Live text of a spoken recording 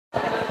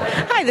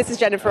Hi, this is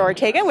Jennifer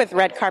Ortega with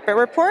Red Carpet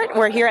Report.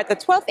 We're here at the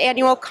 12th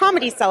Annual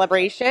Comedy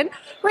Celebration,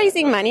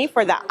 raising money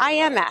for the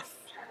IMF.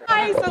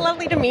 Hi, so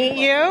lovely to meet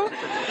you.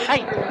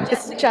 Hi,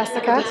 this is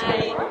Jessica.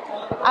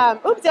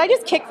 Oops, did I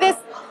just kick this?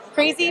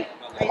 Crazy?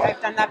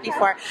 I've done that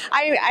before.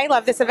 I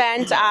love this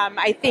event.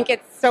 I think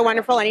it's so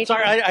wonderful.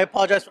 Sorry, I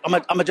apologize.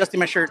 I'm adjusting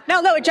my shirt.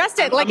 No, adjust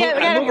it.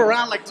 I move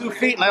around like 2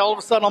 feet, and all of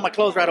a sudden, all my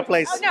clothes are out of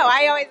place. Oh no,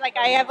 I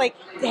have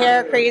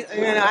hair crazy.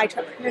 I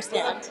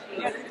understand.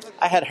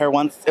 I had hair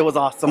once. It was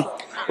awesome.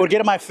 It would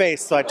get in my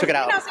face, so I took it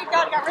out. No, so you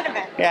got rid of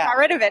it. Yeah.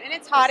 Got id of it, and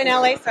it's hot in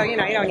LA, so you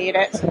don't need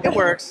it. It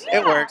works.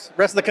 Yeah. It works.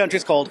 Rest of the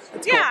country's cold.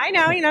 It's cold. I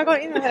know.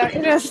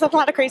 There's a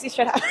lot of crazy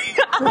shit happening.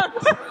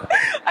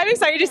 I'm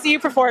excited to see you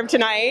perform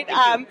tonight.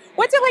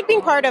 What's it like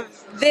being part of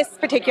this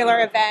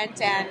particular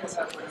event? And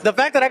the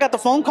fact that I got the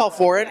phone call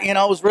for it, it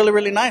was really,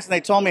 really nice. And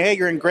they told me, hey,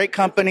 you're in great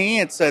company.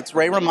 It's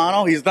Ray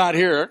Romano. He's not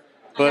here.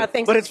 But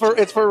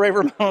it's for Ray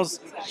Romano's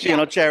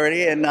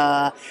charity, and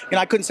I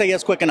couldn't say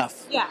yes quick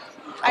enough. Yeah,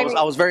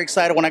 I was very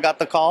excited when I got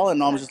the call,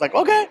 and I was just like,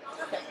 okay,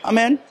 I'm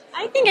in.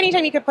 I think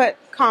anytime you could put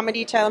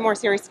comedy to a more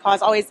serious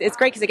cause, always is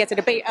great because it gets a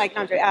debate,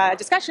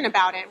 discussion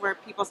about it, where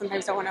people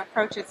sometimes don't want to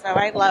approach it. So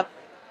I love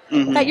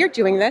that you're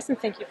doing this, and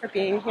thank you for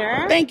being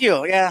here. Thank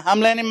you. Yeah, I'm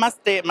letting my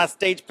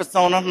stage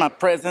persona, my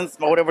presence,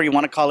 whatever you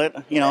want to call it.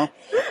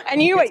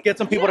 And you get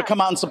some people to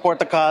come out and support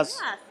the cause.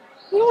 Yeah.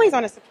 You always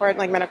want to support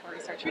medical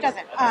research. Who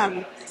doesn't?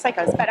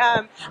 Psychos. But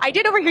I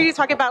did overhear you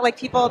talking about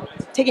people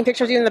taking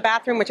pictures of you in the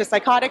bathroom, which is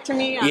psychotic to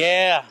me.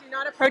 Yeah. Do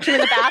not approach him in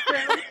the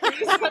bathroom,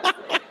 please.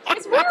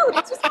 It's rude.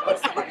 It's just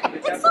it's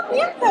so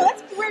weird though.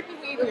 That's weird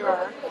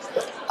behavior.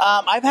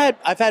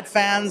 I've had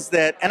fans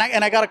that, and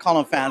I gotta call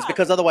them fans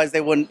because otherwise they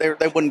wouldn't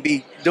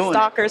be doing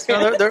stalkers.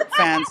 They're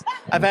fans.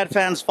 I've had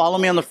fans follow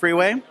me on the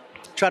freeway,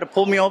 try to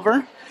pull me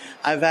over.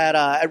 I've had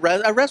at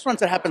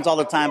restaurants, it happens all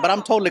the time, but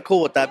I'm totally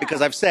cool with that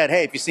because I've said,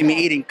 hey, if you see me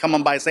eating, come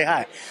on by, say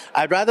hi.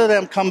 I'd rather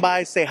them come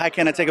by, say hi,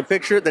 can I take a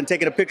picture, than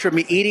taking a picture of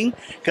me eating,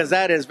 because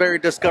that is very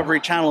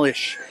Discovery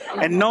Channel-ish,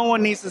 and no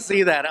one needs to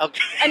see that.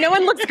 Okay. And no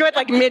one looks good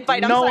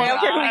mid-bite. I don't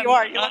care who you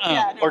are.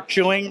 Or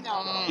chewing.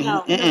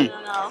 No.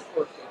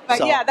 But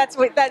so, yeah, that's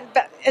what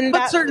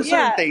certain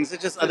things.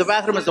 It's just the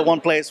bathroom is the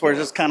one place where it's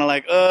just kind of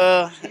like,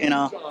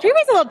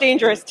 Freeway's a little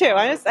dangerous too.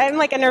 I'm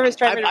like a nervous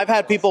driver. I've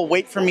had people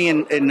wait for me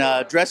in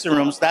dressing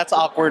rooms. That's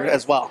awkward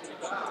as well.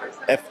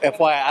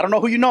 FYI, I don't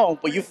know who you know,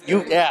 but you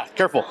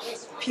careful.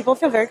 People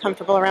feel very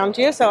comfortable around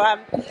you, so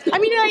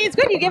it's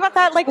good. You give up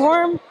that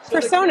warm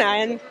persona,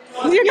 and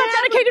you're a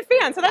dedicated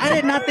fan. So that's I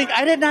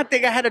did not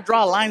think I had to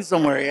draw a line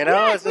somewhere.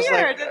 Yeah, it's just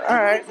weird. All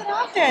right.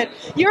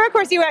 You're of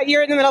course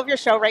you're in the middle of your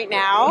show right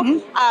now.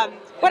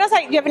 What else?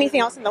 Do you have anything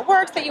else in the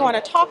works that you want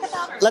to talk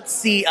about? Let's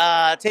see.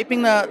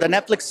 Taping the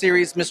Netflix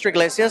series Mr.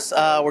 Iglesias.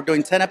 We're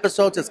doing 10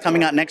 episodes. It's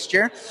coming out next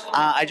year.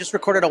 I just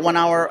recorded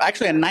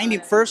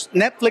Netflix's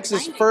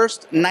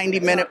first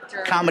 90-minute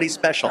comedy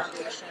special.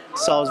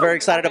 So I was very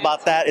excited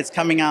about that. It's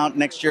coming out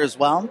next year as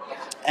well.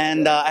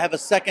 And I have a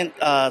second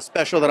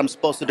special that I'm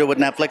supposed to do with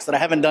Netflix that I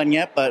haven't done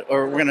yet,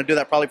 we're going to do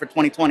that probably for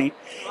 2020.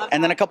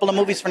 And then a couple of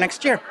movies for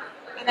next year.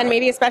 And then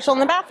maybe a special in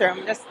the bathroom.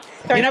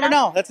 You never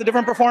know. That's a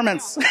different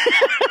performance.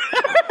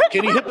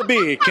 Can you hit the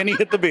B? Can you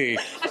hit the B?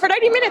 And for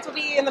 90 minutes, we'll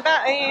be in the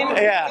bathroom.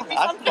 Yeah.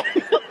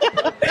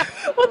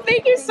 Well,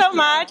 thank you so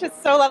much. It's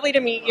so lovely to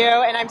meet you,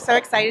 and I'm so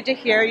excited to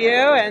hear you.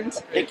 And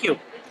thank you.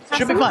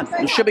 Should be fun.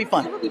 It should be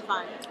fun. It will be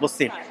fun. We'll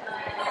see.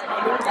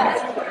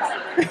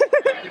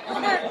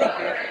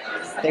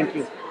 Thank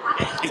you.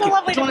 So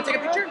lovely. Do you want to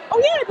take a picture?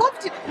 Oh yeah, I'd love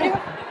to.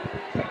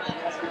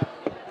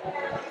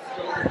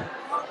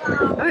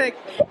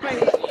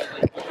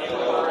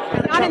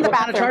 Not in the bathroom. What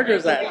kind of charger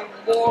is that?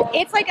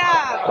 It's like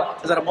a...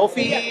 Is that a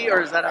Mophie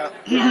or is that a...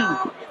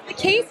 No, the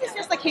case is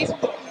just the case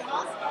with the I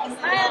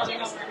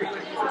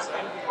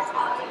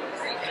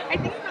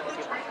think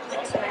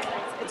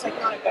it's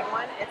not a good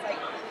one. It's like...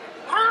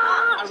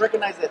 I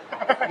recognize it.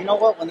 You know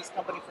what? When this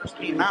company first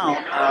came out,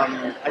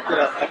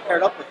 I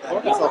paired up with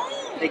them. So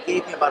they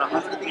gave me about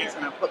 100 of these,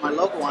 and I put my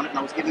logo on it, and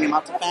I was giving them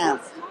out to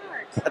fans.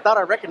 I thought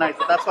I recognized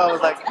it. That's why I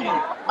was like,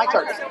 my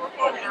charge.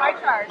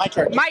 My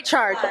charge. My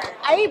charge.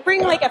 I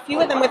bring a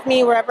few of them with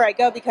me wherever I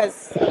go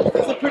because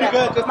it's pretty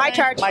good. My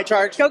charge. My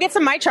charge. Go get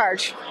some my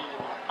charge.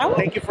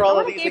 Thank you for all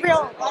of these.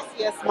 Gabriel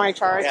Iglesias, my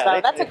charge.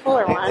 Yeah, that's a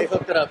cooler one. They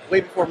hooked it up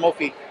way before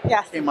Mophie.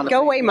 Yes. Came on the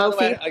Go away,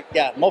 Mophie.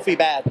 Yeah, Mophie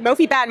bad.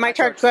 Mophie bad. My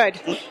charge good.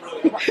 Thank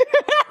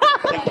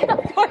you.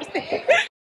 Of course.